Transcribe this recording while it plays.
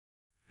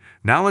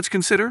Now let's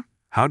consider,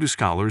 how do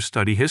scholars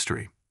study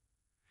history?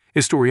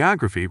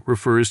 Historiography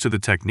refers to the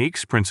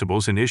techniques,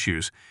 principles, and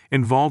issues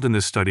involved in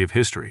the study of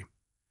history.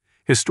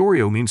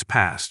 Historio means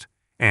past,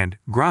 and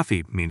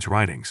graphy means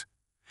writings.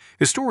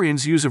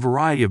 Historians use a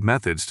variety of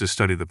methods to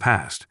study the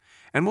past,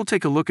 and we'll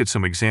take a look at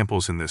some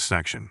examples in this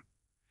section.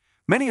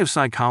 Many of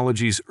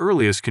psychology's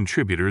earliest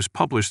contributors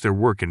published their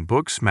work in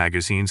books,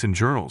 magazines, and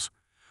journals,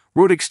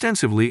 wrote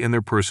extensively in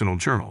their personal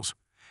journals,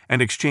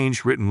 and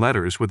exchanged written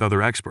letters with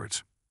other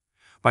experts.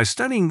 By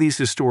studying these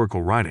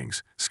historical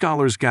writings,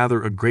 scholars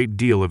gather a great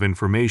deal of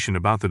information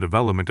about the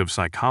development of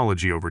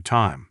psychology over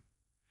time.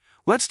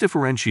 Let's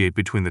differentiate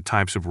between the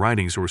types of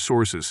writings or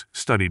sources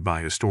studied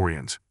by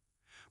historians.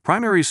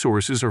 Primary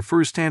sources are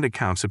first-hand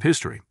accounts of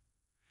history.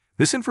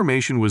 This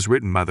information was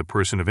written by the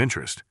person of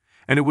interest,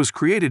 and it was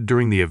created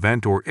during the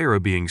event or era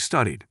being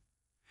studied.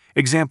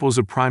 Examples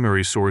of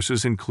primary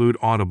sources include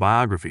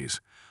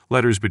autobiographies,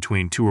 letters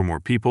between two or more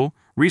people,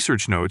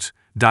 research notes,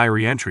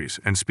 diary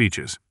entries, and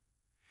speeches.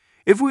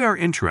 If we are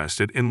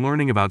interested in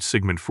learning about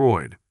Sigmund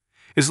Freud,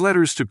 his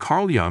letters to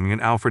Carl Jung and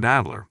Alfred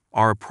Adler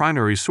are a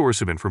primary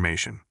source of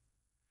information.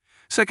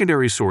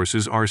 Secondary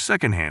sources are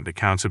second-hand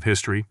accounts of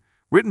history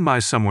written by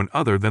someone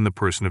other than the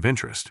person of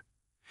interest,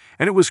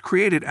 and it was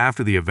created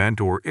after the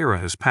event or era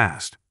has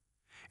passed.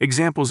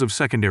 Examples of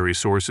secondary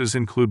sources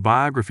include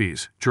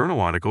biographies, journal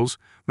articles,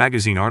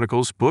 magazine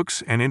articles,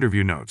 books, and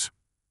interview notes.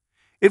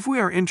 If we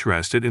are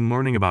interested in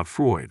learning about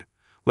Freud,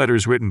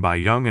 letters written by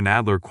Jung and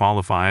Adler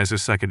qualify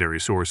as secondary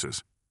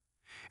sources.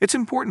 It's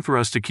important for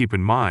us to keep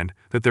in mind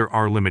that there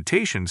are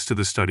limitations to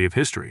the study of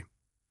history.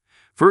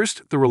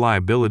 First, the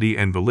reliability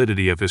and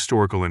validity of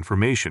historical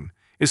information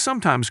is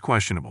sometimes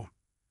questionable.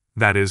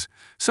 That is,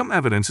 some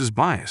evidence is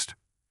biased.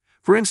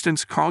 For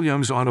instance, Carl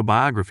Jung's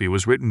autobiography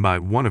was written by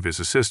one of his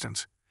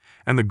assistants,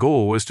 and the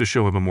goal was to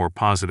show him a more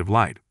positive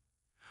light.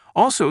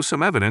 Also,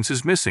 some evidence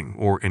is missing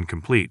or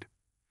incomplete.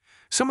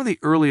 Some of the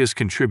earliest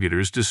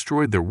contributors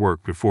destroyed their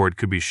work before it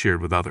could be shared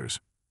with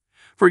others.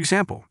 For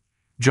example,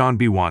 John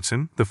B.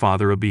 Watson, the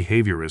father of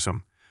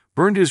behaviorism,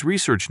 burned his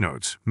research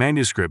notes,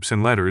 manuscripts,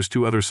 and letters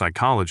to other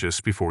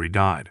psychologists before he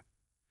died.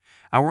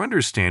 Our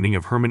understanding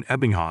of Hermann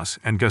Ebbinghaus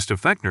and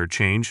Gustav Fechner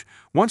changed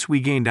once we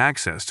gained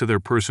access to their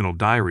personal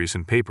diaries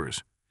and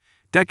papers,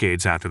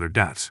 decades after their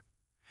deaths.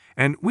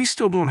 And we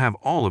still don't have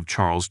all of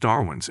Charles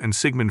Darwin's and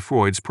Sigmund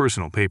Freud's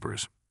personal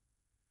papers.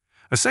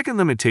 A second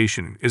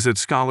limitation is that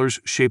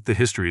scholars shape the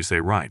histories they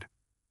write.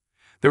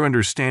 Their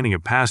understanding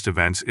of past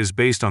events is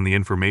based on the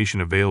information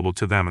available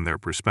to them and their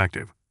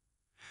perspective.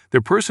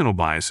 Their personal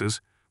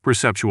biases,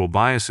 perceptual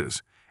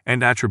biases,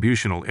 and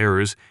attributional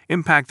errors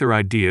impact their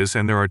ideas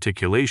and their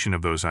articulation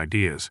of those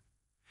ideas.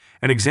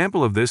 An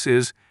example of this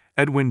is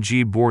Edwin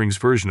G. Boring's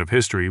version of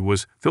history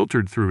was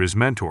filtered through his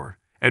mentor,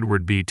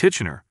 Edward B.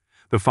 Titchener,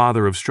 the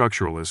father of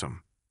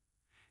structuralism.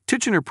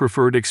 Titchener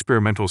preferred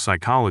experimental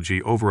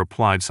psychology over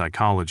applied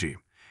psychology,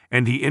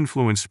 and he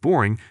influenced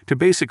Boring to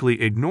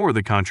basically ignore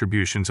the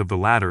contributions of the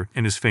latter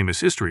in his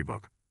famous history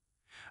book.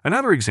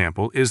 Another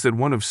example is that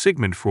one of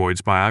Sigmund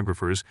Freud's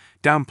biographers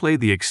downplayed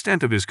the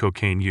extent of his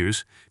cocaine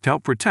use to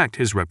help protect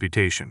his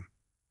reputation.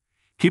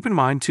 Keep in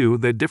mind, too,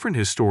 that different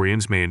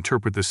historians may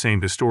interpret the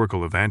same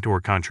historical event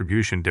or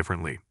contribution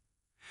differently.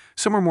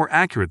 Some are more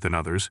accurate than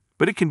others,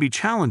 but it can be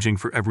challenging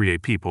for everyday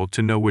people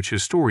to know which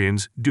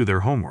historians do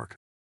their homework.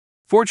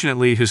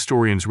 Fortunately,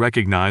 historians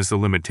recognize the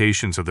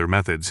limitations of their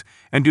methods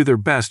and do their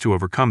best to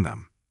overcome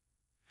them.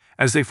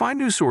 As they find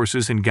new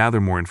sources and gather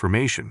more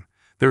information,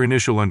 their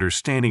initial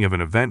understanding of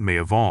an event may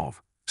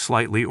evolve,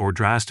 slightly or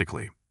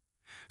drastically.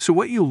 So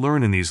what you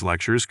learn in these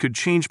lectures could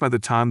change by the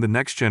time the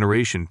next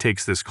generation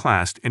takes this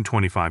class in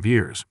 25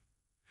 years.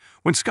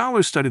 When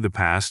scholars study the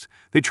past,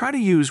 they try to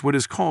use what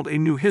is called a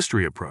new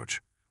history approach,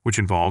 which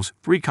involves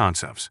three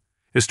concepts: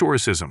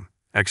 historicism,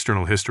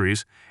 external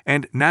histories,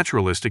 and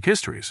naturalistic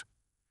histories.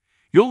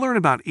 You'll learn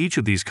about each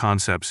of these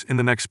concepts in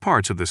the next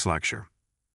parts of this lecture.